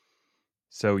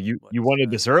So you What's wanted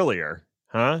this earlier,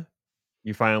 huh?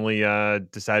 You finally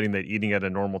deciding that eating at a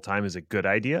normal time is a good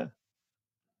idea?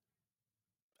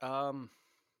 um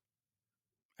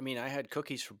I mean, I had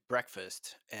cookies for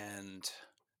breakfast and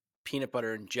peanut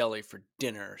butter and jelly for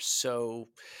dinner. So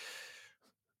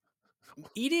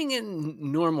eating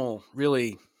in normal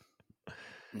really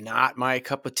not my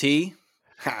cup of tea.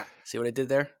 Ha, see what I did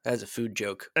there? That was a food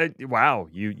joke. Wow,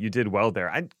 you did well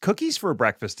there. Cookies for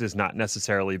breakfast is not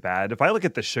necessarily bad. If I look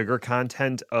at the sugar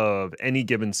content of any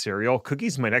given cereal,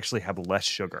 cookies might actually have less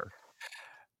sugar.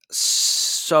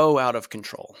 So out of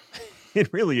control.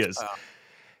 It really is. Uh,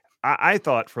 I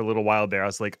thought for a little while there, I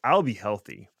was like, I'll be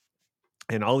healthy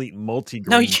and I'll eat no,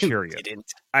 multigrain you Cheerios.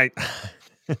 didn't. I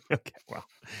okay, well,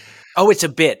 Oh, it's a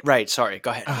bit, right? Sorry.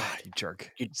 Go ahead. Go ahead. you jerk.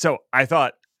 You, So I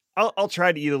thought I'll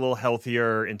try to eat a little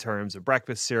healthier in terms of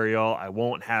breakfast cereal. I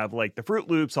won't have like the Fruit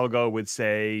Loops. I'll go with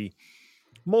say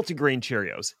multigrain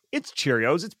Cheerios. It's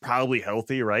Cheerios. It's probably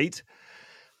healthy, right?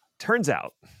 Turns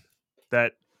out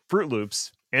that Fruit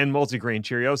Loops and multigrain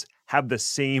Cheerios have the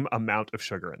same amount of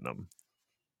sugar in them.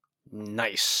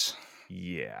 nice.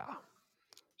 Yeah.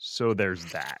 So there's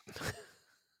that.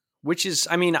 Which is,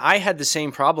 I mean, I had the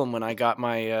same problem when I got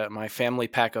my family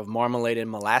pack of marmalade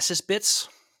and molasses bits.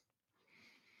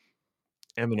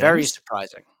 Very M&Ms?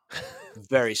 surprising.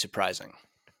 Very surprising.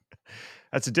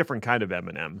 That's a different kind of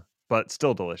M&M, but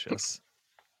still delicious.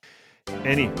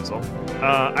 Anyhoozle,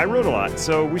 I wrote a lot,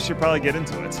 so we should probably get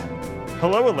into it.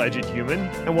 Hello, alleged human,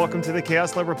 and welcome to the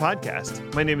Chaos Lover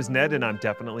podcast. My name is Ned, and I'm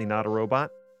definitely not a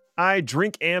robot. I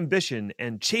drink ambition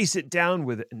and chase it down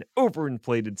with an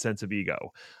overinflated sense of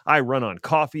ego. I run on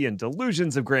coffee and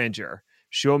delusions of grandeur.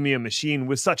 Show me a machine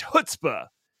with such chutzpah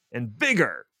and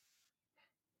vigor.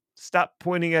 Stop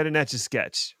pointing at an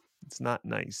etch-a-sketch. It's not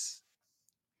nice.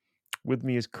 With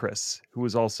me is Chris, who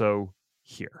is also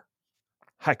here.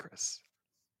 Hi, Chris.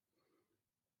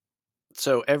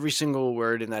 So every single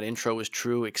word in that intro was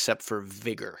true except for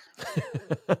vigor.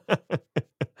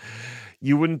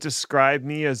 You wouldn't describe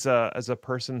me as a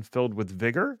person filled with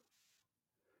vigor?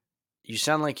 You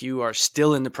sound like you are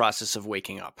still in the process of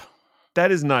waking up. That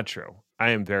is not true.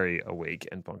 I am very awake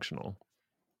and functional.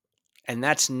 And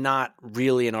that's not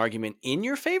really an argument in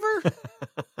your favor?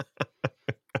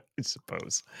 I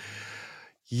suppose.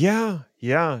 Yeah.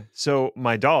 So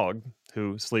my dog,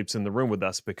 who sleeps in the room with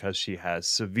us because she has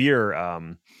severe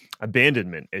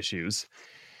abandonment issues,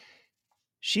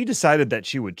 she decided that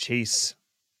she would chase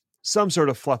some sort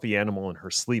of fluffy animal in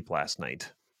her sleep last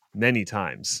night, many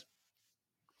times.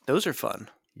 Those are fun.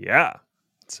 Yeah.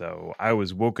 So I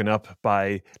was woken up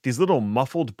by these little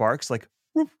muffled barks, like,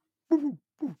 woof, woof,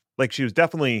 woof. Like she was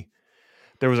definitely,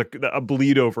 there was a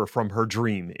bleed over from her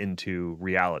dream into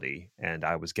reality. And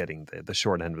I was getting the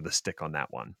short end of the stick on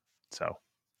that one. So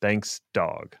thanks,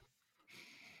 dog.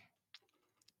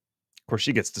 Of course,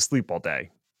 she gets to sleep all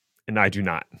day and I do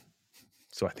not.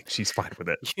 So I think she's fine with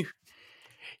it.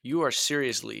 You are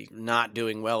seriously not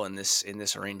doing well in this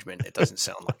arrangement. It doesn't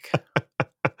sound like.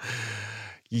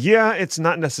 Yeah, it's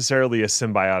not necessarily a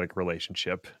symbiotic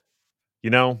relationship. You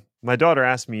know, my daughter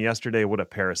asked me yesterday what a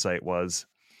parasite was.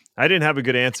 I didn't have a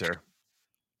good answer.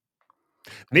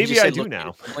 You Maybe just I say, do "Look,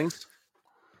 now. siblings."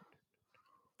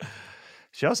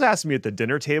 She also asked me at the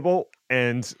dinner table,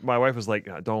 and my wife was like,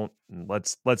 "Don't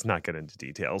let's not get into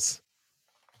details."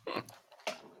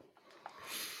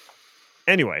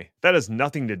 Anyway, that has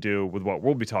nothing to do with what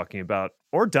we'll be talking about,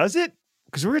 or does it?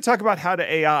 Because we're going to talk about how to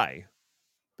AI.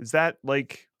 Is that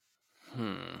like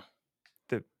Hmm.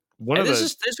 the one of the?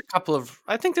 There's a couple of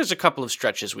I think there's a couple of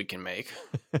stretches we can make.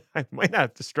 I might not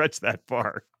have to stretch that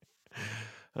far.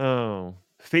 Oh,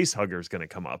 face hugger is going to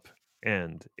come up,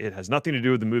 and it has nothing to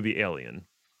do with the movie Alien.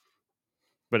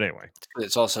 But anyway,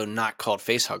 It's also not called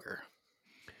Facehugger.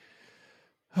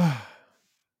 anyway,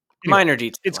 Minor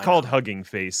detail. it's I know. called hugging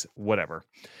face. Whatever.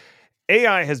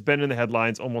 AI has been in the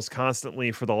headlines almost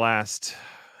constantly for the last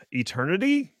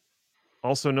eternity,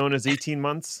 also known as 18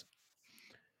 months.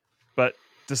 But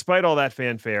despite all that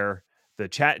fanfare, the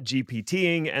chat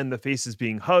GPTing and the faces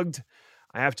being hugged,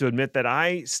 I have to admit that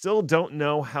I still don't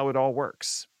know how it all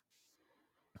works.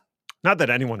 Not that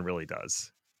anyone really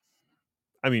does.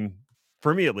 I mean,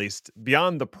 for me at least,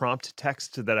 beyond the prompt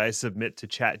text that I submit to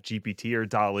chat GPT or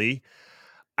DALI,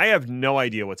 I have no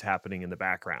idea what's happening in the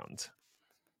background.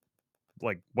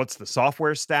 Like, what's the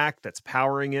software stack that's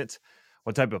powering it?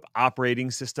 What type of operating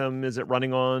system is it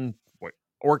running on? What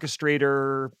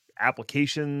orchestrator,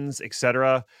 applications,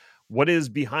 etc.? What is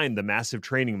behind the massive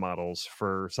training models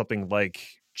for something like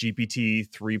GPT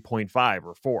 3.5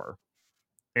 or 4?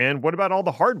 And what about all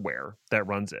the hardware that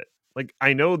runs it? Like,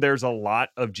 I know there's a lot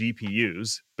of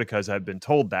GPUs because I've been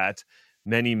told that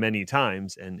many, many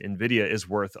times, and NVIDIA is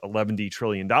worth $11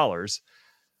 trillion.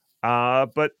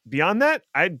 But beyond that,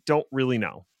 I don't really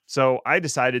know. So I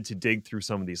decided to dig through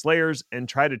some of these layers and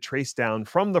try to trace down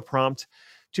from the prompt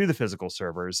to the physical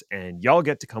servers, and y'all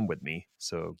get to come with me.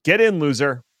 So get in,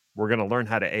 loser. We're going to learn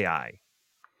how to AI.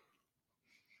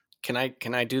 Can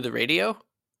I do the radio?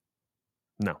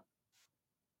 No.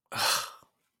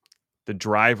 The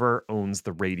driver owns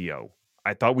the radio.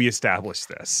 I thought we established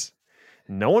this.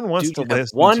 No one wants Dude, to you have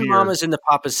listen to one your Mamas and the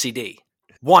Papas CD.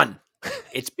 One.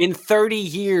 It's been 30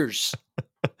 years.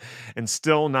 and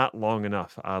still not long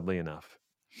enough, oddly enough.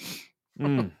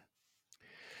 30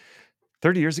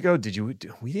 years ago,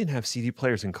 we didn't have CD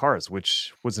players in cars,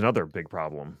 which was another big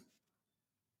problem.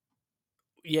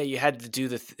 Yeah, you had to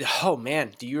do oh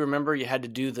man, do you remember you had to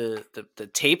do the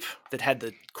tape that had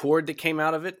the cord that came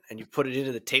out of it, and you put it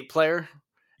into the tape player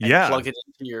and Yeah. plug it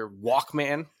into your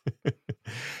Walkman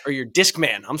or your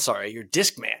Discman. I'm sorry, your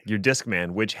Discman, Your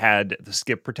Discman, which had the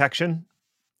skip protection.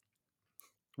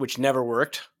 which never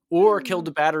worked or killed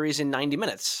the batteries in 90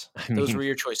 minutes. Those were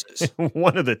your choices.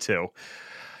 One of the two.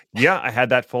 Yeah, I had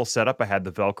that full setup. I had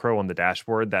the Velcro on the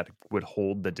dashboard that would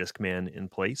hold the Discman in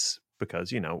place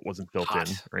because, it wasn't built in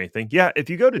Hot. or anything. Yeah, if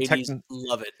you go to Ladies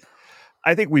love it.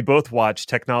 I think we both watch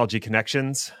Technology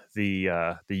Connections, the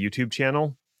YouTube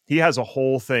channel. He has a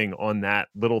whole thing on that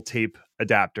little tape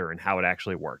adapter and how it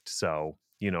actually worked. So,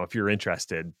 if you're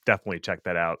interested, definitely check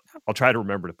that out. I'll try to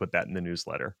remember to put that in the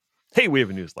newsletter. Hey, we have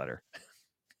a newsletter.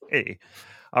 Hey.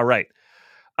 All right.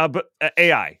 But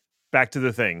AI, back to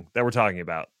the thing that we're talking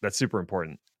about. That's super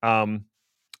important.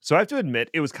 So I have to admit,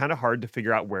 it was kind of hard to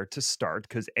figure out where to start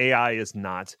because AI is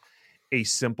not a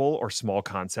simple or small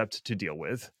concept to deal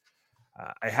with.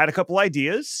 I had a couple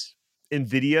ideas.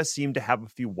 NVIDIA seemed to have a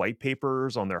few white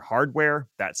papers on their hardware.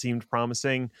 That seemed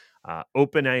promising.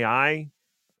 OpenAI,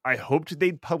 I hoped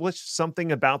they'd publish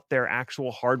something about their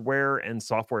actual hardware and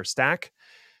software stack.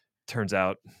 Turns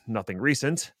out nothing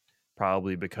recent,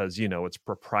 probably because, it's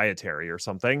proprietary or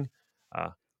something.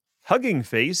 Hugging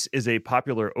Face is a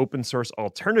popular open source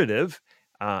alternative.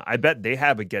 I bet they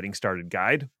have a getting started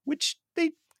guide, which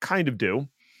they kind of do.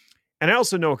 And I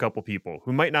also know a couple people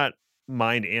who might not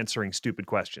mind answering stupid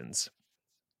questions.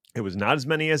 It was not as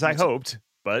many as I hoped,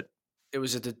 but It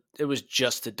was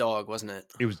just a dog, wasn't it?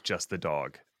 it was just the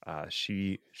dog.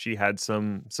 She had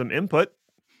some input,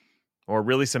 or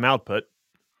really some output.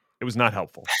 It was not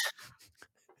helpful.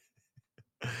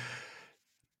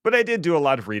 But I did do a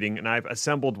lot of reading, and I've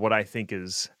assembled what I think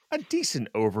is a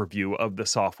decent overview of the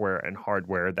software and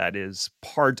hardware that is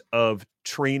part of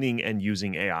training and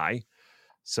using AI.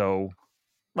 So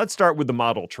let's start with the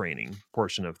model training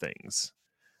portion of things.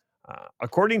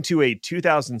 According to a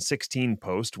 2016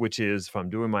 post, which is, if I'm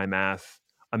doing my math,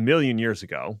 a million years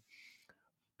ago,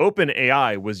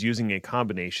 OpenAI was using a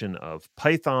combination of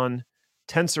Python,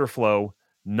 TensorFlow,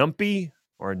 NumPy,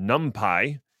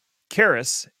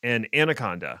 Keras, and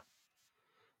Anaconda.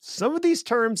 Some of these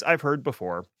terms I've heard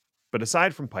before, but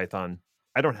aside from Python,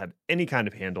 I don't have any kind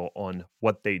of handle on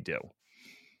what they do.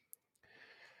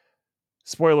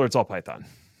 Spoiler, it's all Python.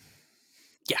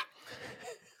 Yeah.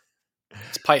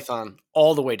 It's Python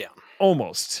all the way down.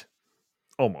 Almost.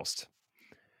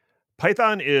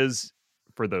 Python is,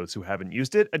 for those who haven't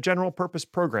used it, a general purpose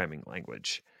programming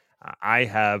language. I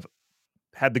have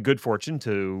had the good fortune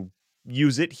to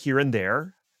use it here and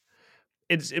there.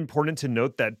 It's important to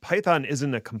note that Python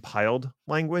isn't a compiled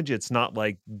language. It's not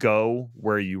like Go,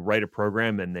 where you write a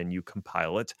program and then you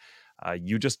compile it.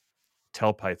 You just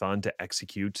tell Python to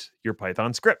execute your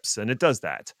Python scripts, and it does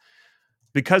that.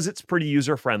 Because it's pretty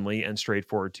user-friendly and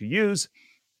straightforward to use,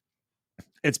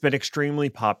 it's been extremely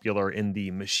popular in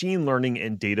the machine learning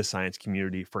and data science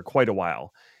community for quite a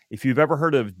while. If you've ever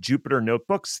heard of Jupyter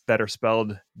notebooks that are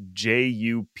spelled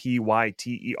Jupyter,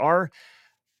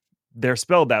 they're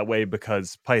spelled that way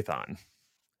because Python.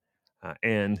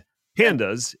 And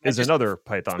Pandas is another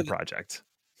Python project.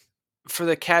 For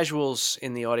the casuals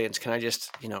in the audience, can I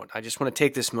just, I just want to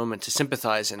take this moment to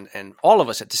sympathize and all of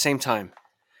us at the same time.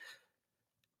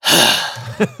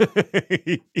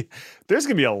 There's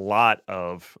gonna be a lot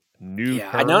of new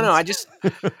terms. I know.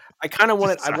 I kind of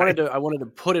wanted. I wanted to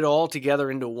put it all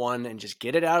together into one and just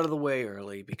get it out of the way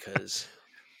early because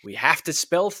we have to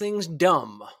spell things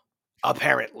dumb.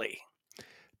 Apparently,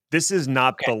 this is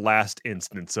not the last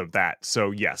instance of that.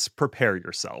 So yes, prepare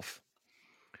yourself.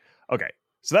 Okay,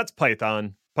 so that's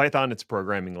Python. Python, it's a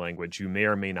programming language. You may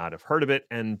or may not have heard of it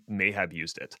and may have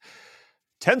used it.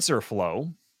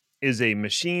 TensorFlow is a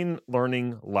machine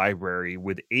learning library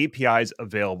with APIs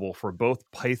available for both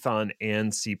Python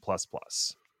and C++.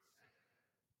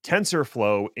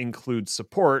 TensorFlow includes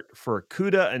support for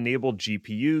CUDA-enabled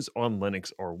GPUs on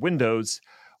Linux or Windows.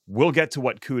 We'll get to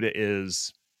what CUDA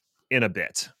is in a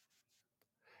bit.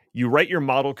 You write your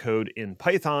model code in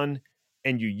Python,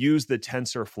 and you use the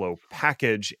TensorFlow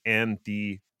package and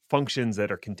the functions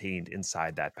that are contained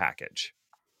inside that package.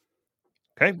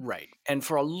 Okay? Right. And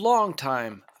for a long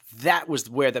time, that was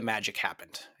where the magic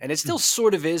happened. And it still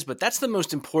sort of is, but that's the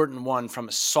most important one from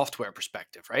a software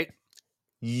perspective, right?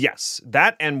 Yes,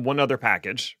 that and one other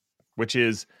package, which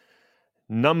is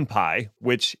NumPy,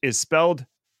 which is spelled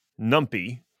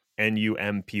Numpy,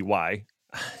 Numpy.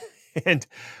 And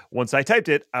once I typed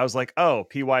it, I was like, oh,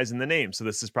 PY is in the name. So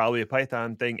this is probably a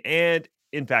Python thing. And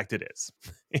in fact, it is.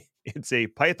 It's a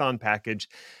Python package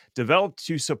developed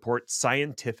to support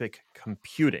scientific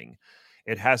computing.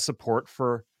 It has support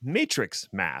for matrix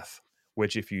math,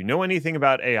 which, if you know anything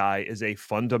about AI, is a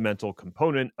fundamental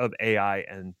component of AI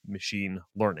and machine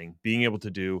learning, being able to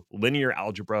do linear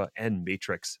algebra and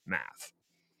matrix math.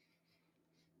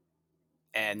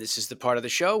 And this is the part of the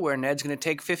show where Ned's going to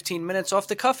take 15 minutes off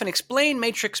the cuff and explain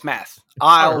matrix math. All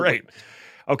I'll right. wait.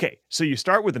 Okay, so you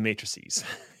start with the matrices.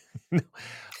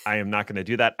 I am not going to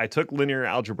do that. I took linear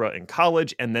algebra in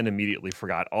college and then immediately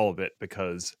forgot all of it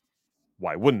because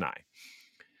why wouldn't I?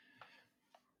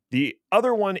 The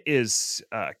other one is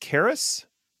Keras.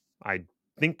 I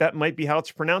think that might be how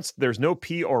it's pronounced. There's no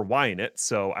P or Y in it,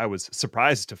 so I was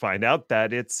surprised to find out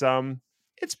that it's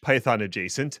Python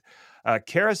adjacent.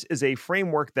 Keras is a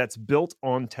framework that's built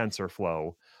on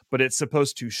TensorFlow, but it's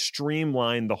supposed to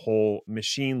streamline the whole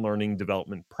machine learning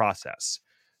development process.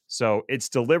 So it's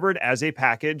delivered as a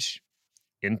package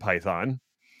in Python.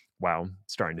 Wow,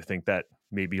 starting to think that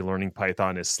maybe learning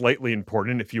Python is slightly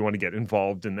important if you want to get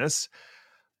involved in this.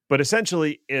 But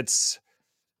essentially, it's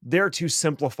there to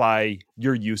simplify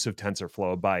your use of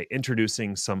TensorFlow by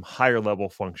introducing some higher level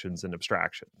functions and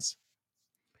abstractions.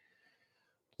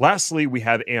 Lastly, we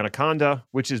have Anaconda,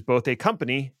 which is both a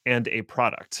company and a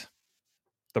product.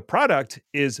 The product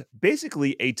is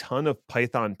basically a ton of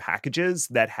Python packages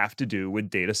that have to do with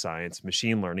data science,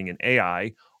 machine learning, and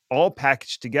AI, all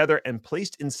packaged together and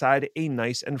placed inside a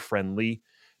nice and friendly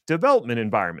development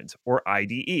environment, or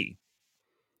IDE.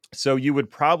 So you would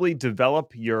probably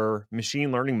develop your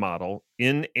machine learning model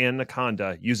in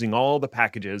Anaconda using all the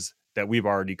packages that we've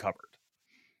already covered.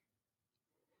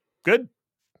 Good?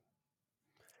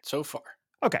 So far.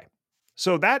 Okay.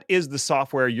 So that is the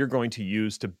software you're going to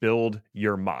use to build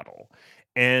your model.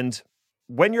 And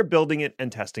when you're building it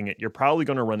and testing it, you're probably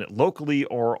going to run it locally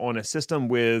or on a system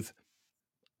with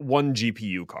one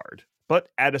GPU card. But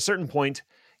at a certain point,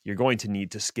 you're going to need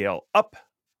to scale up.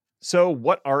 So,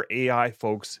 what are AI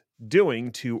folks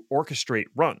doing to orchestrate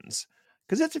runs?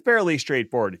 Because it's fairly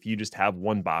straightforward if you just have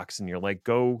one box and you're like,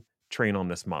 go train on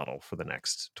this model for the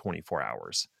next 24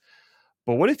 hours.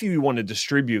 But what if you want to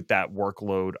distribute that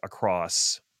workload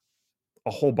across a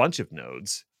whole bunch of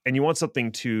nodes and you want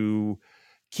something to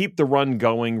keep the run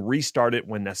going, restart it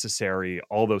when necessary,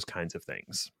 all those kinds of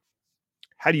things?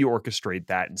 How do you orchestrate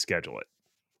that and schedule it?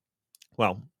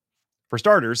 Well, for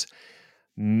starters,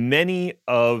 many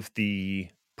of the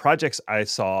projects I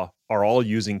saw are all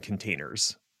using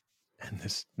containers. And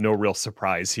there's no real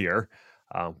surprise here.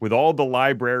 With all the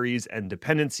libraries and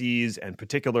dependencies and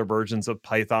particular versions of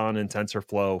Python and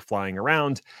TensorFlow flying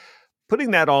around,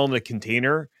 putting that all in a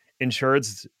container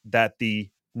ensures that the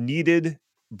needed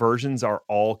versions are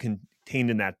all contained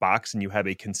in that box and you have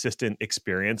a consistent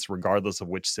experience regardless of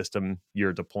which system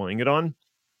you're deploying it on.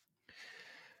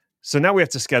 So now we have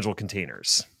to schedule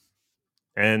containers.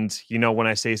 And when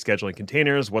I say scheduling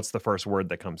containers, what's the first word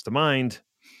that comes to mind?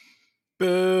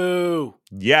 Boo. Oh,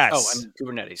 Yes.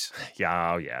 Kubernetes.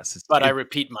 Yeah, yes. But I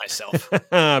repeat myself.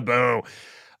 Boo.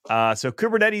 So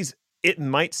Kubernetes, it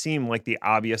might seem like the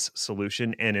obvious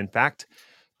solution. And in fact,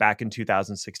 back in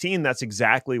 2016, that's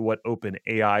exactly what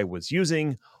OpenAI was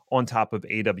using on top of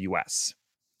AWS.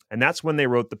 And that's when they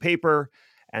wrote the paper.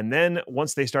 And then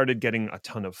once they started getting a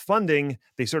ton of funding,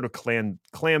 they sort of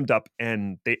clammed up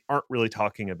and they aren't really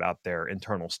talking about their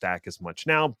internal stack as much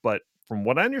now. But from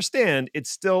what I understand, it's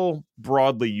still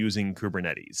broadly using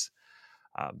Kubernetes.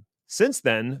 Since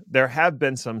then, there have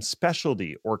been some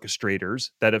specialty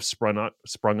orchestrators that have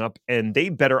sprung up, and they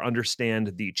better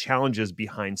understand the challenges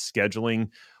behind scheduling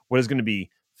what is going to be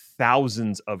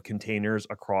thousands of containers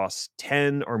across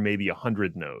 10 or maybe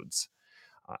 100 nodes.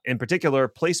 In particular,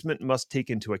 placement must take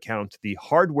into account the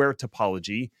hardware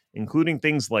topology, including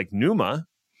things like NUMA,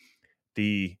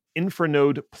 the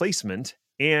infranode placement,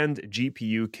 and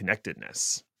GPU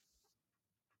connectedness.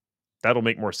 That'll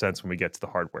make more sense when we get to the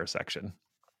hardware section.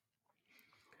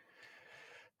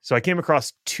 So I came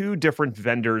across two different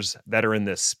vendors that are in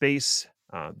this space.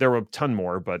 There were a ton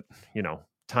more, but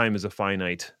time is a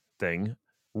finite thing.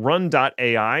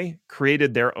 Run.ai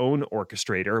created their own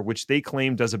orchestrator, which they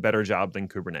claim does a better job than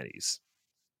Kubernetes.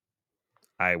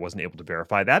 I wasn't able to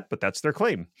verify that, but that's their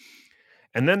claim.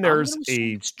 And then I'm going there's to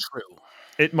assume it's true.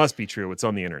 it must be true. It's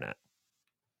on the internet.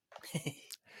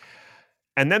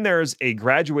 And then there's a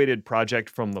graduated project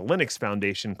from the Linux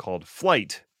Foundation called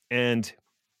Flyte. And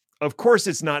of course,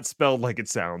 it's not spelled like it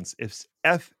sounds. It's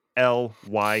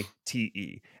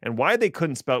Flyte. And why they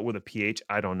couldn't spell it with a PH,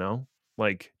 I don't know.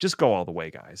 Like, just go all the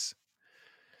way, guys.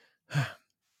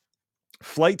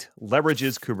 Flyte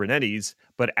leverages Kubernetes,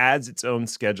 but adds its own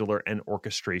scheduler and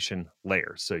orchestration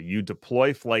layer. So you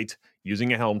deploy Flyte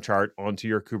using a Helm chart onto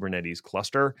your Kubernetes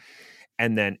cluster,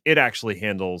 and then it actually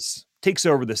takes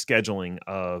over the scheduling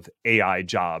of AI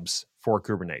jobs for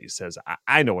Kubernetes. Says,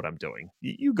 I know what I'm doing.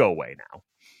 You go away now.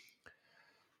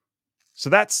 So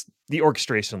that's the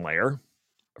orchestration layer.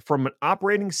 From an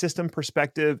operating system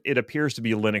perspective, it appears to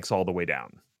be Linux all the way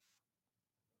down.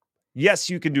 Yes,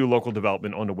 you can do local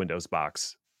development on a Windows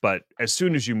box, but as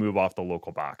soon as you move off the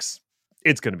local box,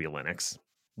 it's going to be Linux.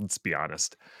 Let's be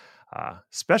honest.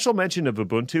 Special mention of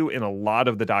Ubuntu in a lot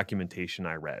of the documentation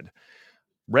I read.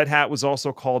 Red Hat was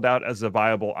also called out as a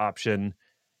viable option.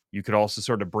 You could also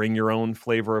sort of bring your own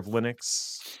flavor of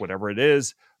Linux, whatever it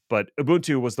is. But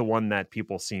Ubuntu was the one that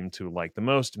people seem to like the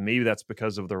most. Maybe that's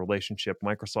because of the relationship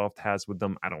Microsoft has with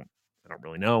them. I don't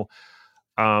really know.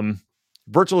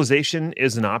 Virtualization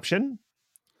is an option,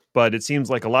 but it seems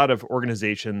like a lot of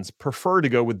organizations prefer to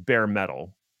go with bare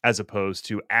metal as opposed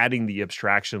to adding the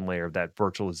abstraction layer that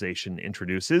virtualization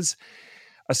introduces,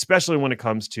 especially when it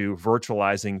comes to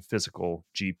virtualizing physical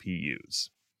GPUs.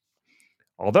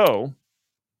 Although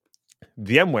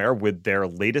VMware, with their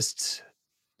latest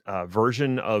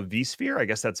version of vSphere, I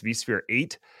guess that's vSphere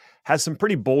 8, has some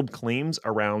pretty bold claims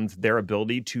around their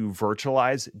ability to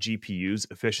virtualize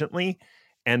GPUs efficiently.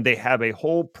 And they have a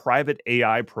whole private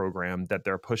AI program that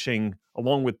they're pushing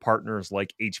along with partners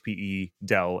like HPE,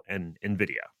 Dell, and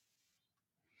NVIDIA.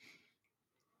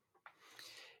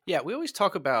 Yeah, we always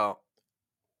talk about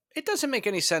it doesn't make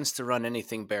any sense to run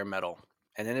anything bare metal.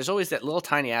 And then there's always that little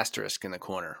tiny asterisk in the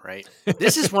corner, right?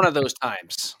 This is one of those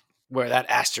times where that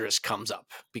asterisk comes up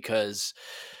because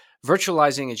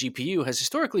virtualizing a GPU has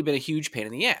historically been a huge pain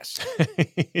in the ass.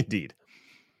 Indeed.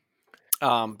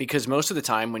 Because most of the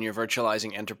time when you're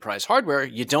virtualizing enterprise hardware,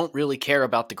 you don't really care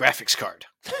about the graphics card.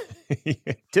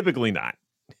 Typically not.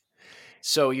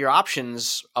 So your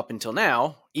options up until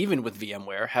now, even with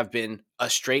VMware, have been a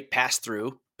straight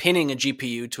pass-through, pinning a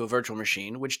GPU to a virtual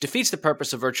machine, which defeats the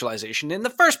purpose of virtualization in the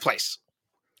first place.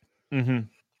 Mm-hmm.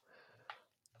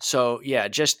 So yeah,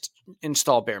 just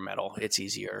install bare metal. It's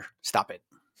easier. Stop it.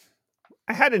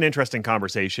 I had an interesting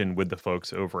conversation with the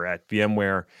folks over at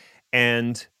VMware,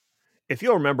 and if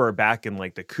you'll remember back in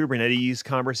like the Kubernetes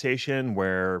conversation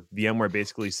where VMware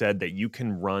basically said that you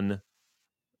can run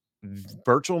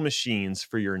virtual machines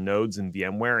for your nodes in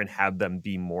VMware and have them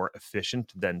be more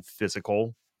efficient than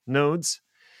physical nodes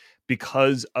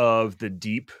because of the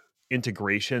deep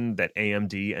integration that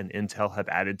AMD and Intel have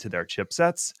added to their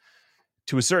chipsets.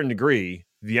 To a certain degree,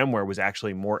 VMware was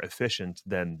actually more efficient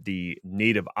than the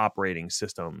native operating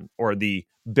system or the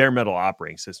bare metal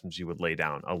operating systems you would lay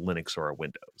down, a Linux or a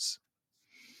Windows.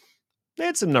 They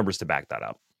had some numbers to back that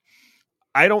up.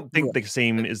 I don't think the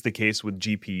same is the case with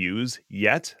GPUs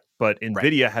yet, but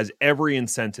NVIDIA has every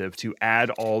incentive to add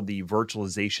all the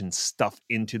virtualization stuff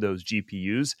into those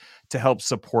GPUs to help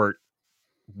support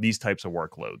these types of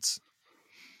workloads.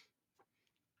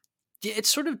 It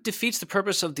sort of defeats the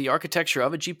purpose of the architecture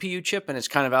of a GPU chip, and it's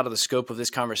kind of out of the scope of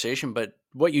this conversation. But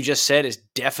what you just said is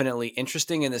definitely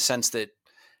interesting in the sense that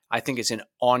I think it's an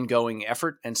ongoing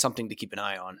effort and something to keep an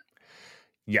eye on.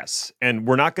 Yes, and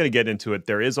we're not going to get into it.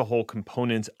 There is a whole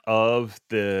component of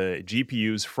the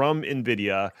GPUs from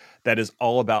NVIDIA that is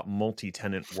all about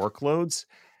multi-tenant workloads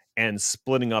and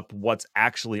splitting up what's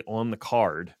actually on the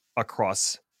card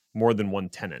across more than one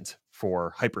tenant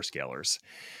for hyperscalers.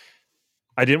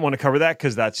 I didn't want to cover that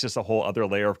because that's just a whole other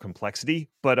layer of complexity.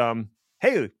 But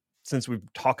hey, since we're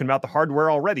talking about the hardware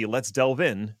already, let's delve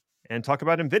in and talk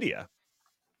about NVIDIA.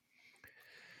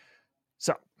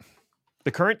 So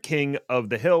the current king of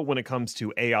the hill when it comes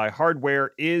to AI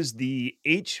hardware is the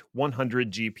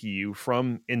H100 GPU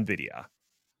from NVIDIA.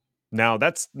 Now,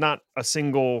 that's not a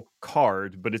single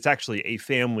card, but it's actually a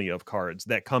family of cards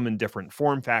that come in different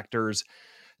form factors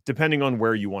depending on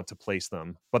where you want to place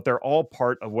them. But they're all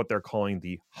part of what they're calling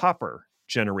the Hopper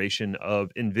generation of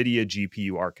NVIDIA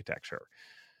GPU architecture.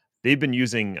 They've been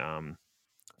using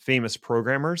famous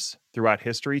programmers throughout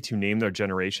history to name their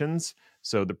generations.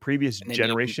 So the previous And they named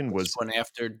generation this was one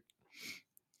after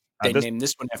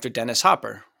this. Dennis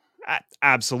Hopper.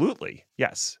 Absolutely.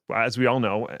 Yes. Well, as we all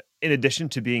know, in addition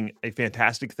to being a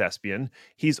fantastic thespian,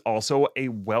 he's also a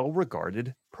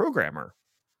well-regarded programmer.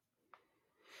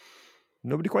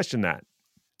 Nobody questioned that.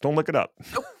 Don't look it up.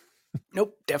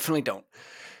 Nope, definitely don't.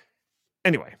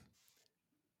 Anyway,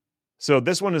 so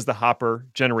this one is the Hopper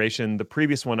generation. The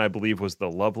previous one, I believe, was the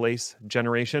Lovelace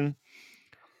generation.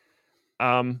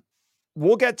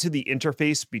 We'll get to the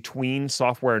interface between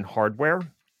software and hardware,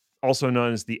 also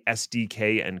known as the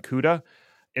SDK and CUDA,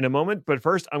 in a moment. But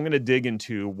first, I'm going to dig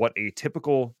into what a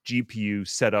typical GPU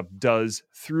setup does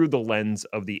through the lens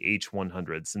of the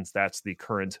H100, since that's the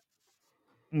current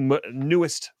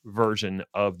newest version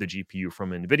of the GPU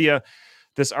from NVIDIA.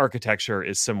 This architecture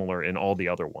is similar in all the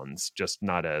other ones, just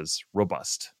not as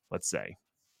robust, let's say.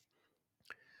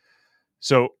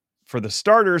 So for the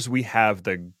starters, we have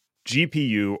the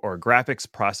GPU, or graphics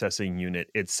processing unit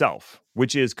itself,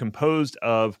 which is composed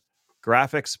of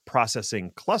graphics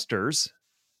processing clusters,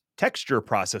 texture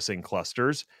processing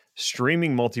clusters,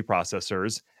 streaming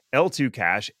multiprocessors, L2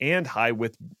 cache, and high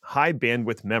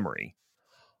bandwidth memory.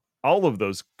 All of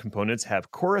those components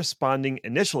have corresponding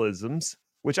initialisms,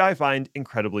 which I find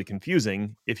incredibly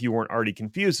confusing if you weren't already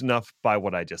confused enough by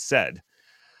what I just said.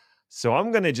 So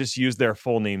I'm going to just use their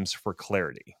full names for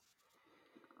clarity.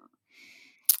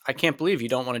 I can't believe you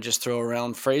don't want to just throw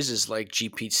around phrases like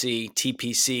GPC,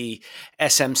 TPC,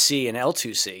 SMC, and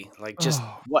L2C. Like, just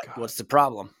Oh, what? God. What's the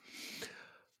problem?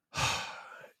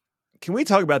 Can we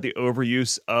talk about the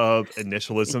overuse of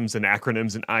initialisms and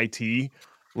acronyms in IT?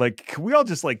 Like, can we all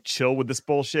just like chill with this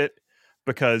bullshit?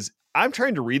 Because I'm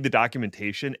trying to read the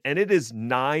documentation and it is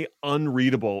nigh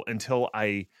unreadable until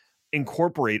I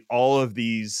incorporate all of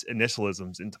these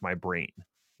initialisms into my brain,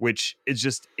 which is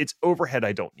just, it's overhead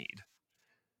I don't need.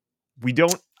 We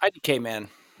don't. IDK, man.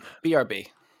 BRB.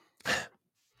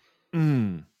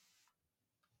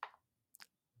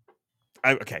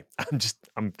 Okay. I'm just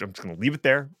going to leave it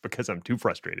there because I'm too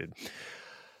frustrated.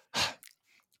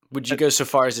 Would you go so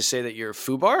far as to say that you're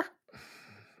FUBAR?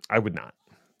 I would not.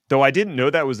 Though I didn't know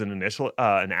that was an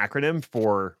acronym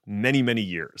for many, many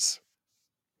years.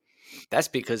 That's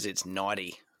because it's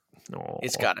naughty. Oh,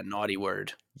 It's got a naughty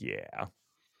word. yeah.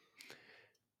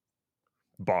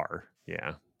 Bar.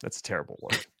 Yeah, that's a terrible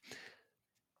word.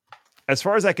 As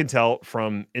far as I can tell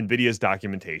from NVIDIA's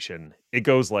documentation, it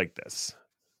goes like this.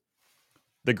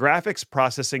 The graphics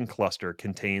processing cluster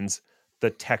contains the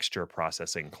texture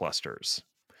processing clusters,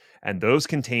 and those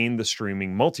contain the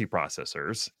streaming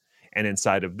multiprocessors. And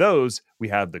inside of those, we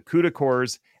have the CUDA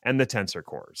cores and the tensor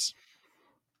cores.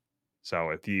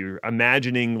 So if you're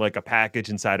imagining like a package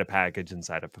inside a package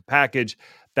inside of a package,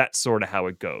 that's sort of how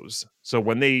it goes. So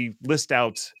when they list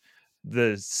out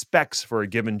the specs for a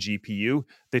given GPU,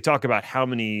 they talk about how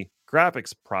many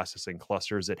graphics processing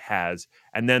clusters it has,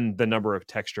 and then the number of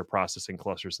texture processing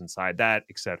clusters inside that,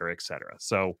 et cetera, et cetera.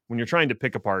 So when you're trying to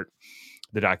pick apart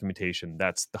the documentation,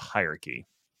 that's the hierarchy.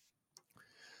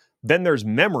 Then there's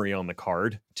memory on the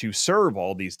card to serve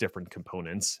all these different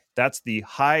components. That's the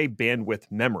high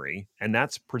bandwidth memory, and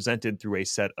that's presented through a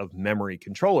set of memory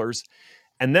controllers.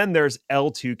 And then there's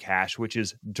L2 cache, which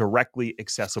is directly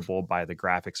accessible by the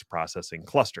graphics processing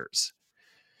clusters.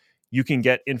 You can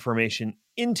get information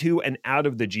into and out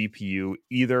of the GPU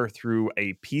either through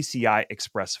a PCI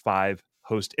Express 5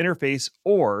 host interface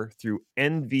or through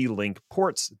NVLink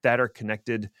ports that are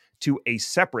connected to a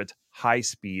separate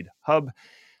high-speed hub.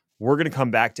 We're going to come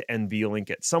back to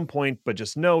NVLink at some point, but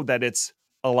just know that it's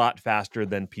a lot faster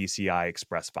than PCI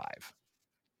Express 5.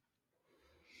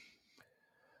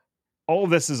 All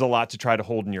of this is a lot to try to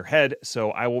hold in your head,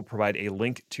 so I will provide a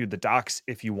link to the docs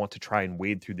if you want to try and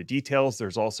wade through the details.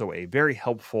 There's also a very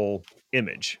helpful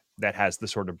image that has the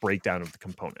sort of breakdown of the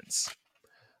components.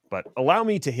 But allow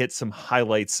me to hit some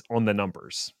highlights on the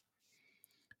numbers.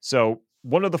 So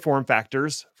one of the form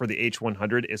factors for the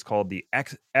H100 is called the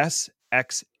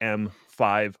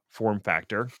SXM5 form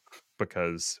factor,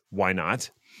 because why not?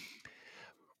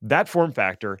 That form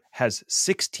factor has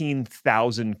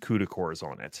 16,000 CUDA cores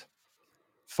on it,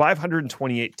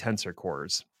 528 tensor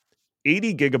cores,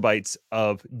 80 gigabytes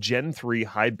of Gen 3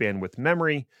 high bandwidth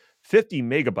memory, 50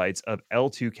 megabytes of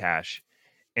L2 cache,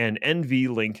 and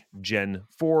NVLink Gen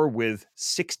 4 with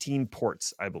 16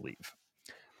 ports, I believe.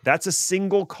 That's a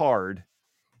single card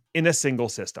in a single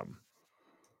system.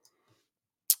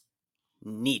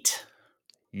 Neat.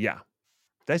 Yeah.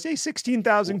 Did I say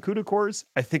 16,000 CUDA cores?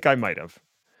 I think I might have.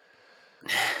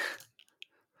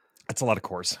 That's a lot of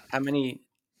cores. How many?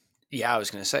 Yeah, I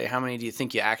was going to say, how many do you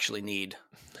think you actually need?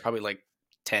 Probably like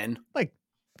 10. Like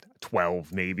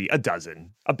 12, maybe a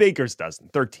dozen, a baker's dozen,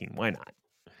 13. Why not?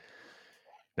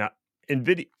 Now,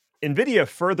 NVIDIA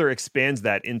further expands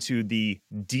that into the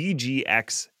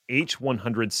DGX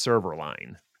H100 server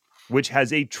line, which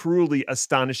has a truly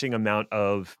astonishing amount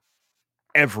of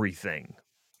everything.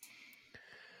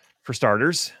 For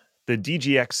starters, the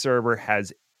DGX server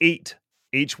has 8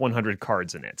 H100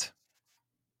 cards in it.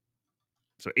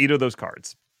 So 8 of those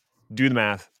cards. Do the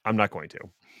math. I'm not going to.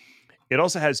 It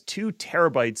also has 2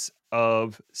 terabytes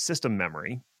of system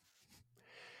memory,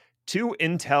 2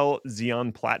 Intel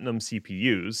Xeon Platinum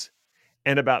CPUs,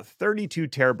 and about 32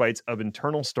 terabytes of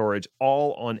internal storage,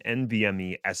 all on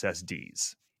NVMe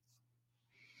SSDs.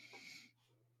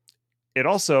 It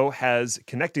also has,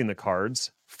 connecting the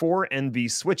cards, 4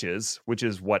 NV switches, which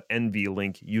is what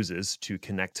NVLink uses to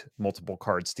connect multiple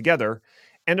cards together.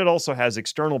 And it also has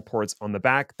external ports on the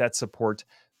back that support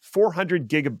 400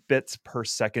 gigabits per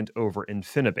second over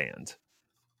InfiniBand.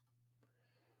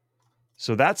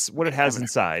 So that's what it has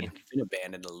inside.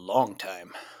 InfiniBand in a long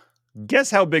time.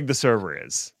 Guess how big the server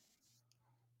is?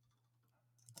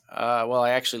 Well, I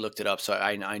actually looked it up, so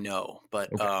I know. But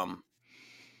Okay.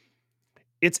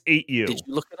 It's 8U. Did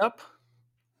you look it up?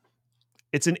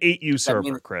 It's an 8U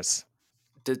server, Chris.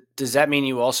 Does that mean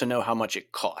you also know how much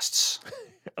it costs?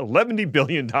 $11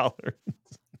 billion.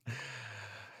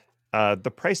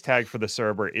 The price tag for the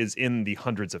server is in the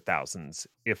hundreds of thousands,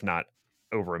 if not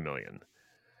over $1 million.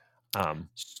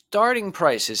 Starting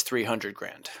price is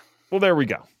 $300,000. Well, there we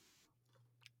go.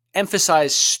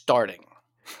 Emphasize starting.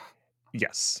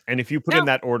 Yes, and if you put in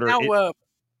that order,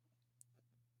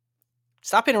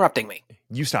 stop interrupting me.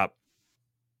 You stop.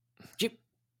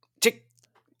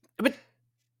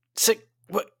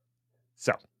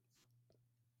 So,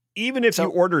 even if you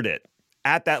ordered it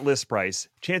at that list price,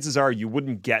 chances are you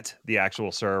wouldn't get the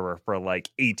actual server for like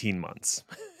 18 months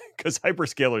because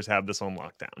hyperscalers have this on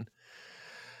lockdown.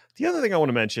 The other thing I want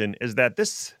to mention is that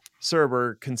this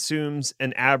server consumes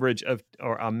an average of,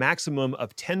 or a maximum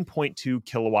of 10.2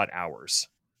 kilowatt hours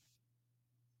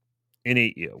in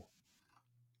 8U.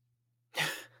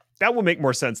 That will make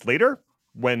more sense later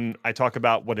when I talk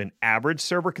about what an average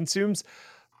server consumes.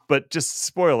 But just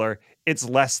spoiler, it's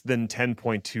less than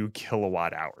 10.2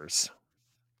 kilowatt hours.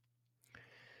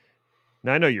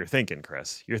 Now, I know you're thinking,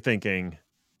 Chris, you're thinking,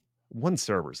 one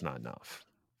server's not enough.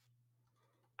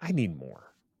 I need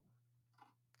more.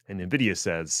 And NVIDIA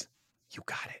says, you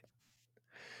got it.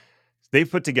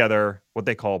 They've put together what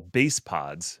they call base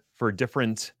pods for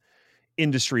different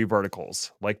industry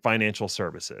verticals, like financial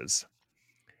services.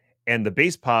 And the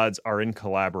base pods are in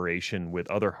collaboration with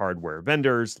other hardware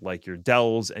vendors like your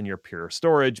Dells and your Pure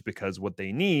Storage, because what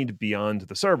they need beyond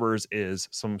the servers is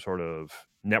some sort of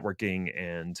networking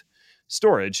and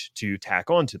storage to tack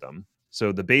onto them.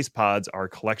 So the base pods are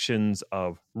collections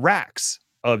of racks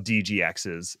of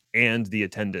DGXs and the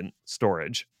attendant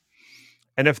storage.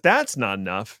 And if that's not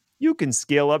enough, you can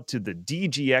scale up to the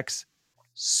DGX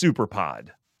SuperPod,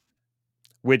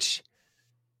 which...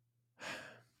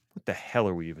 what the hell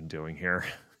are we even doing here?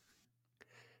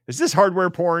 Is this hardware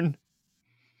porn?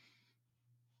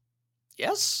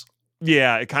 Yes.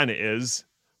 Yeah, it kind of is.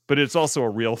 But it's also a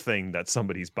real thing that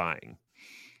somebody's buying.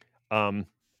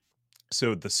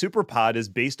 So the SuperPod is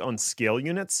based on scale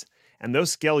units. And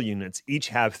those scale units each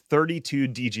have 32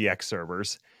 DGX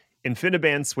servers,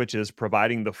 InfiniBand switches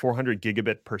providing the 400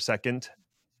 gigabit per second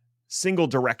single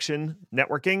direction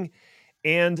networking,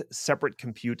 and separate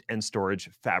compute and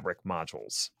storage fabric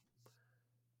modules.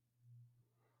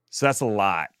 So that's a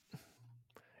lot.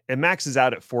 It maxes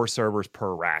out at 4 servers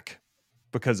per rack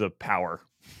because of power.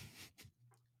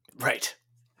 Right.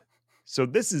 So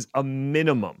this is a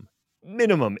minimum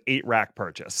 8 rack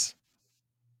purchase.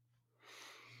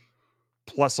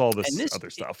 Plus all this other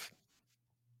stuff.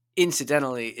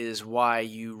 Incidentally, is why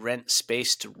you rent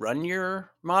space to run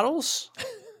your models.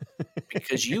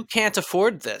 Because you can't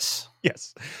afford this.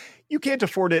 Yes. You can't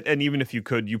afford it, and even if you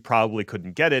could, you probably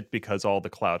couldn't get it because all the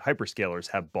cloud hyperscalers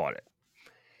have bought it.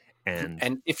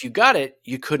 And if you got it,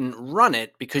 you couldn't run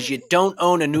it because you don't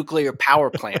own a nuclear power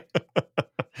plant.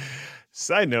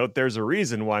 Side note, there's a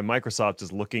reason why Microsoft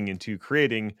is looking into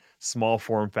creating small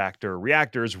form factor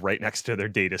reactors right next to their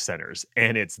data centers,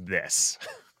 and it's this.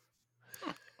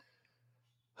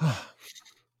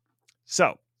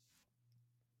 So,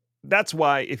 that's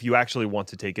why if you actually want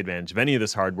to take advantage of any of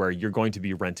this hardware, you're going to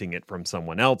be renting it from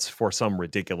someone else for some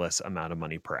ridiculous amount of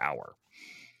money per hour.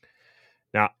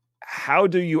 Now, how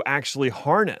do you actually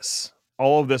harness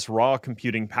all of this raw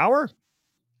computing power?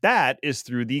 That is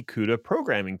through the CUDA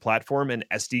programming platform and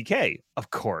SDK, of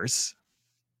course.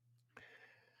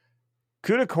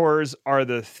 CUDA cores are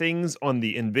the things on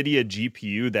the NVIDIA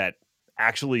GPU that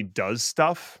actually does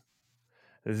stuff.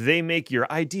 They make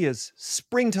your ideas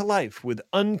spring to life with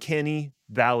uncanny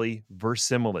valley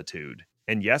verisimilitude.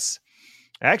 And yes,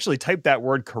 I actually typed that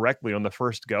word correctly on the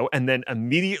first go and then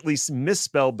immediately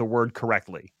misspelled the word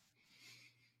correctly.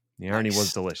 The irony was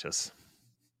Nice. delicious.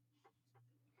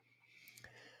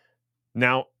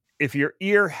 Now, if your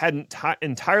ear hadn't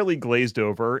entirely glazed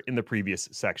over in the previous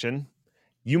section,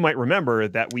 you might remember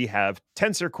that we have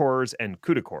tensor cores and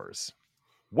CUDA cores.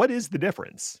 What is the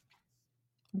difference?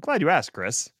 I'm glad you asked,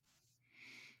 Chris.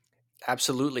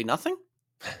 Absolutely nothing?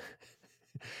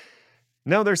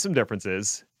 No, there's some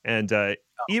differences, and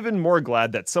even more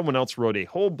glad that someone else wrote a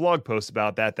whole blog post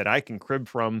about that I can crib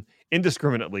from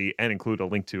indiscriminately and include a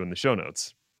link to in the show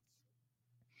notes.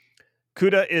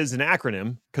 CUDA is an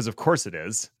acronym, because of course it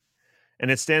is, and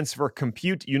it stands for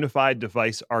Compute Unified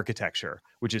Device Architecture,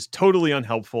 which is totally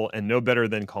unhelpful and no better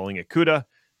than calling it CUDA,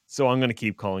 so I'm going to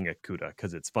keep calling it CUDA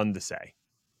because it's fun to say.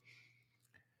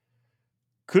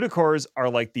 CUDA cores are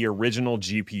like the original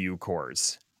GPU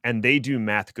cores, and they do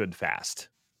math good fast.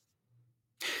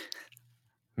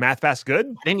 Math fast good?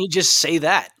 Why didn't you just say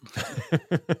that?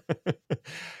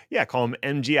 Yeah, call them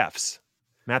MGFs,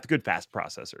 math good fast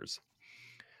processors.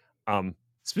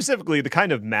 Specifically, the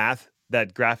kind of math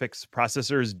that graphics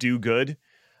processors do good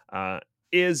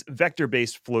is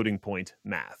vector-based floating point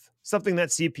math, something that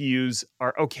CPUs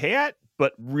are okay at,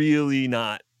 but really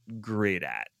not great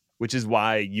at, which is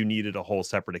why you needed a whole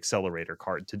separate accelerator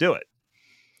card to do it.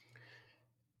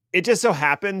 It just so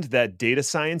happened that data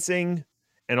sciencing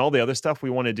and all the other stuff we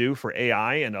want to do for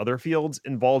AI and other fields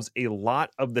involves a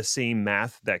lot of the same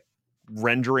math that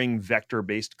rendering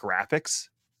vector-based graphics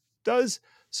does.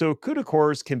 So CUDA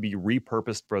cores can be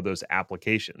repurposed for those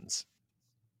applications.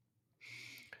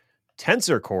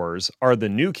 Tensor cores are the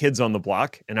new kids on the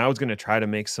block, and I was going to try to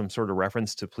make some sort of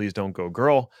reference to Please Don't Go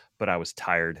Girl, but I was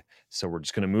tired, so we're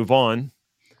just going to move on.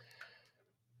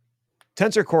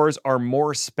 Tensor cores are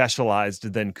more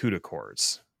specialized than CUDA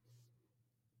cores,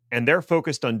 and they're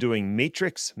focused on doing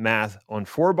matrix math on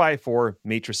 4x4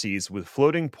 matrices with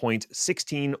floating point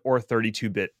 16 or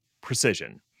 32-bit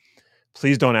precision.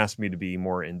 Please don't ask me to be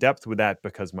more in depth with that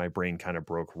because my brain kind of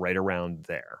broke right around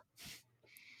there.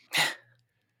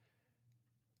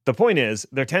 The point is,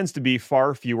 there tends to be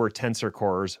far fewer tensor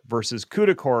cores versus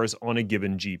CUDA cores on a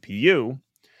given GPU.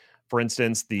 For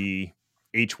instance, the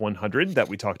H100 that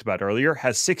we talked about earlier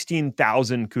has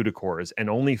 16,000 CUDA cores and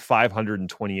only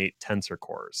 528 tensor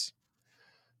cores.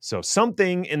 So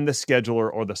something in the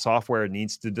scheduler or the software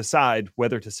needs to decide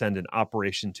whether to send an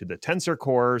operation to the tensor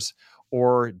cores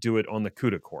or do it on the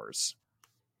CUDA cores.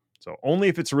 So only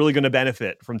if it's really going to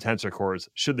benefit from tensor cores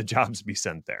should the jobs be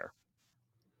sent there.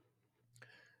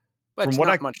 But From it's what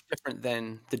not much different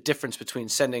than the difference between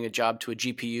sending a job to a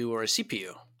GPU or a CPU.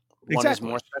 One is Exactly.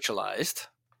 more specialized,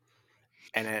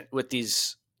 and with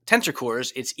these tensor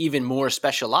cores, it's even more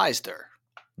specializeder.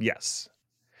 Yes.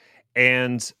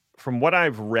 And from what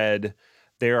I've read,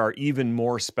 there are even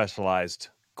more specialized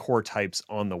core types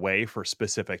on the way for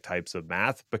specific types of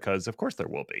math, because of course there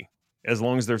will be, as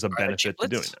long as there's a Are there benefit to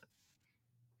doing chiplets? that.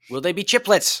 Will they be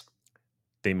chiplets?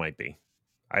 They might be.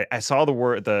 I saw the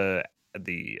word the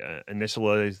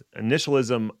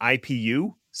initialism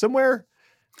IPU somewhere.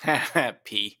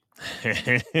 P.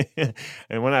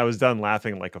 And when I was done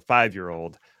laughing like a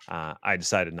 5-year-old, I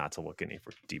decided not to look any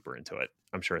deeper into it.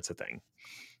 I'm sure it's a thing.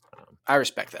 I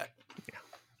respect that. Yeah.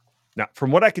 Now,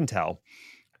 from what I can tell,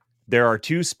 there are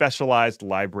two specialized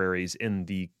libraries in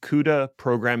the CUDA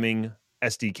programming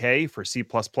SDK for C++.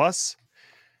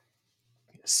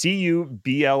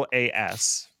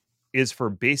 CUBLAS is for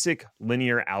basic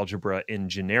linear algebra in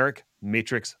generic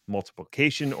matrix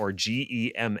multiplication, or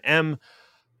GEMM.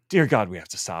 Dear God, we have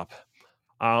to stop.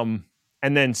 And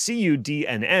then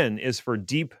CUDNN is for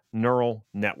deep neural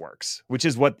networks, which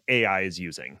is what AI is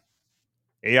using.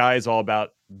 AI is all about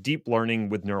deep learning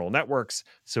with neural networks,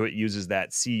 so it uses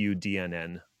that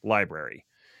CUDNN library.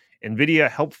 NVIDIA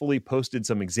helpfully posted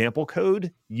some example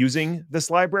code using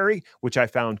this library, which I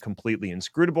found completely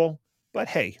inscrutable. But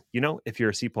hey, if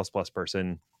you're a C++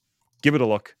 person, give it a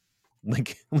look.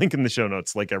 Link in the show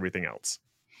notes, like everything else.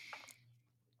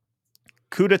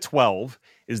 CUDA 12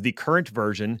 is the current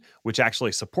version, which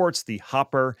actually supports the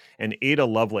Hopper and Ada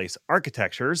Lovelace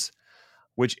architectures,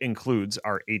 which includes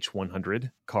our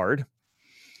H100 card.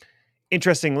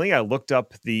 Interestingly, I looked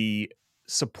up the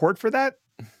support for that,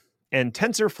 and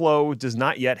TensorFlow does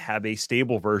not yet have a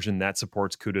stable version that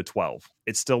supports CUDA 12.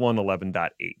 It's still on 11.8.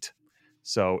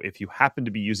 So if you happen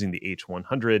to be using the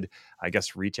H100, I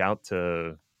guess reach out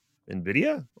to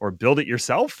NVIDIA or build it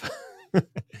yourself.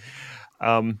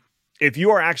 Um, if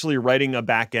you are actually writing a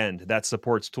backend that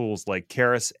supports tools like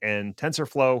Keras and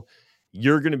TensorFlow,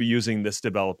 you're going to be using this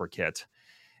developer kit.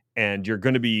 And you're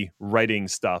going to be writing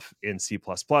stuff in C++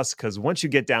 because once you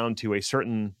get down to a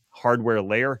certain hardware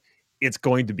layer, it's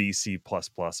going to be C++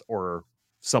 or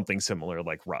something similar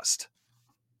like Rust.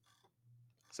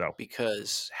 So,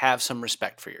 Because have some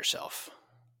respect for yourself.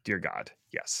 dear God,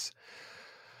 yes.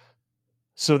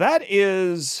 So that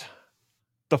is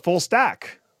the full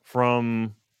stack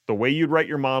from the way you'd write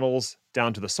your models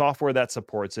down to the software that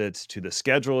supports it, to the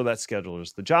scheduler that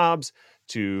schedulers the jobs,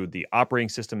 to the operating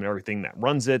system and everything that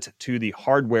runs it, to the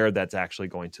hardware that's actually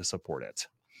going to support it.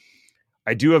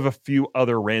 I do have a few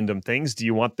other random things. Do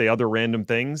you want the other random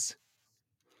things?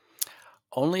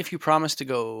 Only if you promise to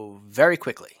go very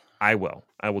quickly. I will.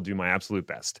 I will do my absolute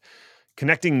best.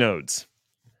 Connecting nodes.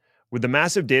 With the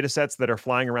massive data sets that are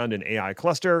flying around an AI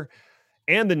cluster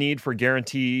and the need for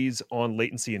guarantees on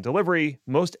latency and delivery,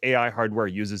 most AI hardware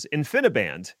uses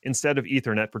InfiniBand instead of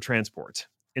Ethernet for transport.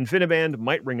 InfiniBand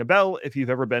might ring a bell if you've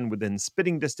ever been within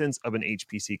spitting distance of an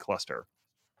HPC cluster.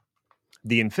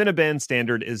 The InfiniBand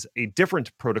standard is a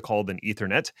different protocol than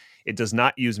Ethernet. It does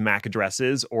not use MAC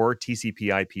addresses or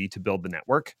TCP/IP to build the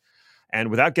network. And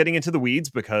without getting into the weeds,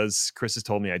 because Chris has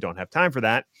told me I don't have time for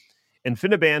that,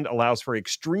 InfiniBand allows for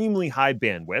extremely high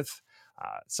bandwidth,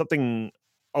 something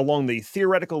along the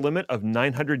theoretical limit of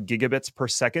 900 gigabits per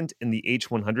second in the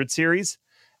H100 series.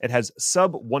 It has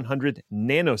sub 100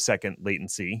 nanosecond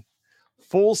latency,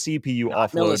 full CPU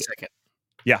Not offload. millisecond.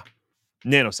 Yeah,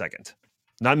 nanosecond,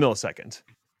 not millisecond.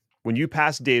 When you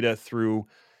pass data through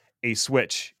a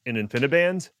switch in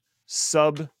InfiniBand,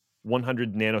 sub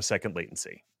 100 nanosecond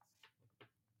latency.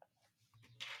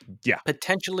 Yeah.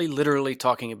 Potentially, literally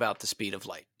talking about the speed of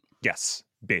light. Yes,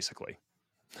 basically.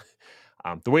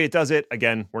 The way it does it,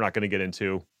 again, we're not going to get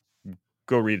into.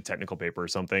 Go read a technical paper or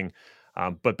something.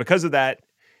 But because of that,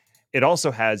 it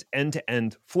also has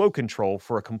end-to-end flow control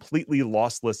for a completely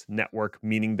lossless network,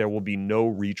 meaning there will be no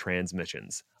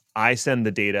retransmissions. I send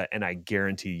the data and I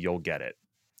guarantee you'll get it.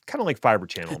 Kind of like Fiber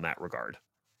Channel in that regard.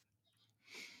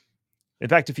 In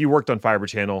fact, if you worked on Fiber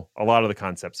Channel, a lot of the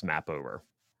concepts map over.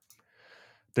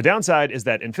 The downside is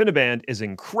that InfiniBand is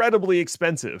incredibly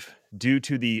expensive due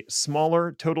to the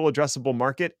smaller total addressable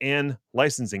market and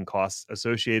licensing costs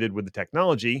associated with the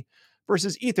technology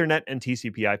versus Ethernet and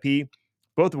TCP/IP,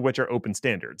 both of which are open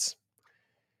standards.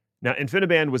 Now,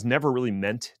 InfiniBand was never really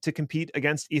meant to compete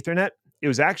against Ethernet. It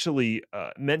was actually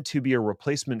meant to be a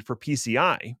replacement for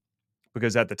PCI,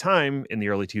 because at the time, in the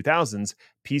early 2000s,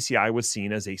 PCI was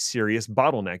seen as a serious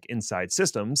bottleneck inside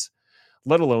systems,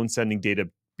 let alone sending data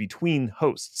between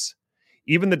hosts.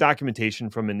 Even the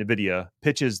documentation from NVIDIA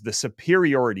pitches the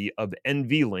superiority of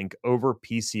NVLink over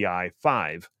PCI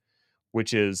 5,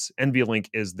 which is NVLink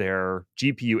is their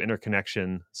GPU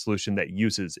interconnection solution that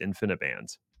uses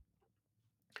InfiniBand.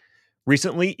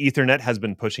 Recently, Ethernet has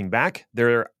been pushing back.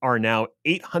 There are now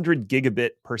 800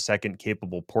 gigabit per second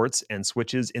capable ports and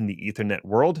switches in the Ethernet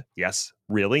world. Yes,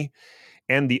 really.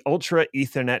 And the Ultra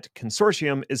Ethernet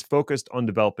Consortium is focused on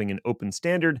developing an open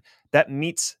standard that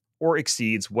meets or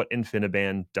exceeds what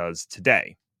InfiniBand does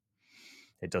today.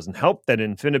 It doesn't help that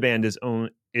InfiniBand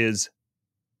is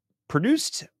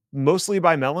produced mostly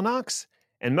by Mellanox,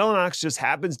 and Mellanox just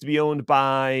happens to be owned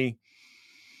by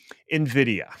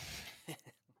NVIDIA.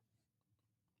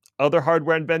 Other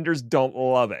hardware vendors don't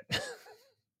love it.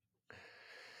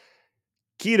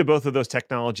 Key to both of those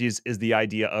technologies is the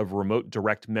idea of remote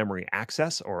direct memory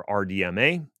access, or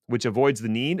RDMA, which avoids the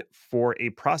need for a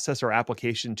processor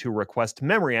application to request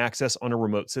memory access on a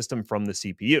remote system from the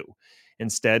CPU.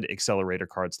 Instead, accelerator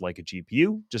cards like a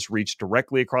GPU just reach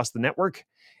directly across the network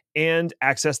and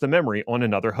access the memory on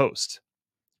another host.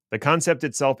 The concept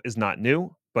itself is not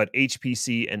new, but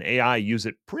HPC and AI use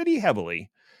it pretty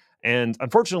heavily. And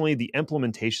unfortunately, the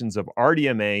implementations of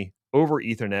RDMA over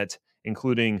Ethernet,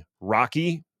 including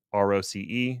Rocky,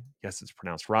 ROCE, yes, it's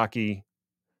pronounced Rocky,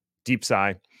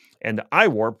 DeepSci, and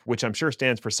iWarp, which I'm sure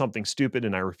stands for something stupid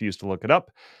and I refuse to look it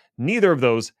up, neither of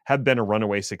those have been a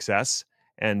runaway success,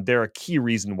 and they're a key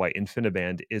reason why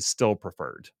InfiniBand is still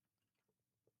preferred.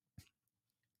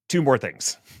 Two more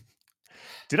things.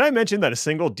 Did I mention that a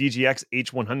single DGX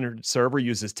H100 server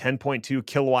uses 10.2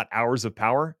 kilowatt hours of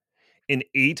power in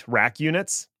 8 rack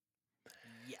units?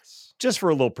 Yes. Just for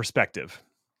a little perspective,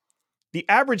 the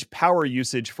average power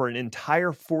usage for an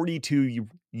entire 42U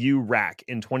rack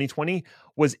in 2020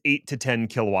 was 8 to 10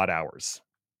 kilowatt hours.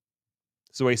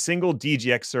 So a single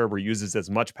DGX server uses as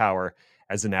much power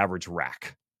as an average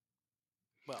rack.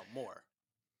 Well, more.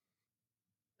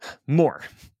 More.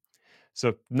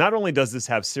 So, not only does this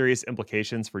have serious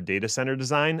implications for data center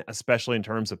design, especially in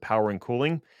terms of power and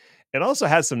cooling, it also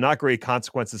has some not great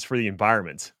consequences for the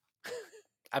environment.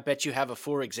 I bet you have a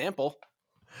for example.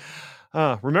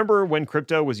 Remember when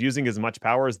crypto was using as much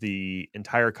power as the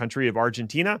entire country of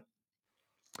Argentina?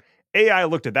 AI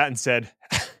looked at that and said,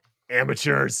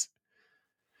 amateurs.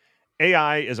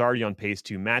 AI is already on pace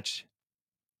to match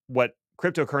what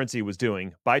cryptocurrency was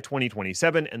doing by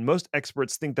 2027. And most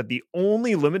experts think that the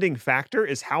only limiting factor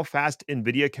is how fast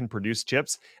NVIDIA can produce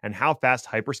chips and how fast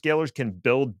hyperscalers can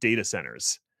build data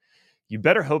centers. You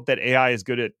better hope that AI is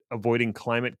good at avoiding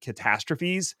climate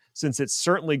catastrophes, since it's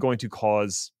certainly going to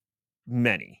cause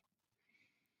many.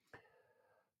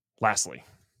 Lastly,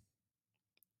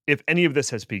 if any of this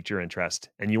has piqued your interest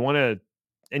and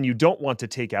you don't want to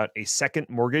take out a second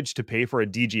mortgage to pay for a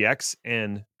DGX,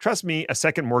 and trust me, a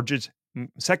second mortgage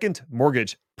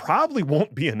probably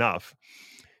won't be enough.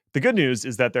 The good news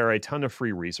is that there are a ton of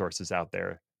free resources out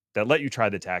there that let you try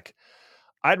the tech.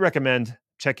 I'd recommend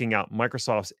checking out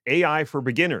Microsoft's AI for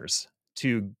Beginners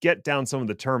to get down some of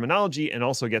the terminology and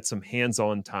also get some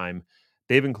hands-on time.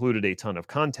 They've included a ton of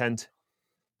content,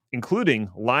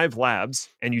 including live labs,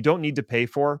 and you don't need to pay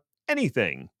for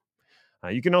anything.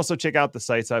 You can also check out the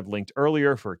sites I've linked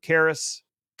earlier for Keras,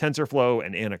 TensorFlow,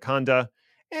 and Anaconda.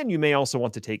 And you may also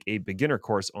want to take a beginner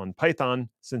course on Python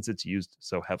since it's used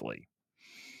so heavily.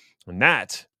 And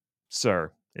that,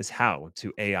 sir, is how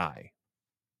to AI.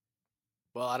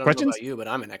 Well, I don't know Questions? about you, but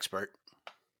I'm an expert.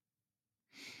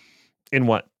 In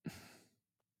what?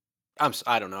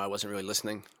 I don't know. I wasn't really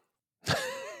listening.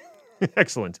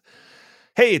 Excellent.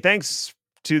 Hey, thanks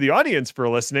to the audience for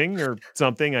listening or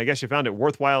something. I guess you found it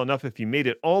worthwhile enough if you made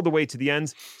it all the way to the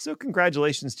end. So,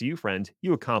 congratulations to you, friend.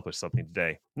 You accomplished something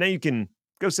today. Now you can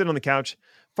go sit on the couch,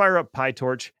 fire up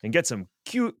PyTorch, and get some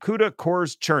cute CUDA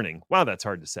cores churning. Wow, that's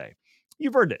hard to say.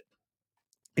 You've earned it.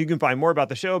 You can find more about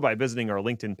the show by visiting our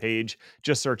LinkedIn page.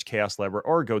 Just search Chaos Lever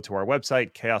or go to our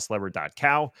website,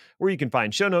 chaoslever.cow, where you can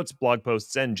find show notes, blog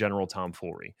posts, and general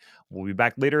tomfoolery. We'll be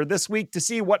back later this week to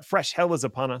see what fresh hell is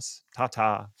upon us.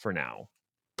 Ta-ta for now.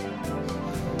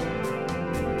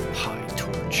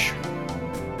 PyTorch.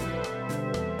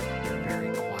 You're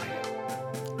very quiet.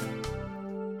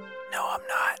 No, I'm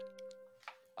not.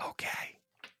 Okay.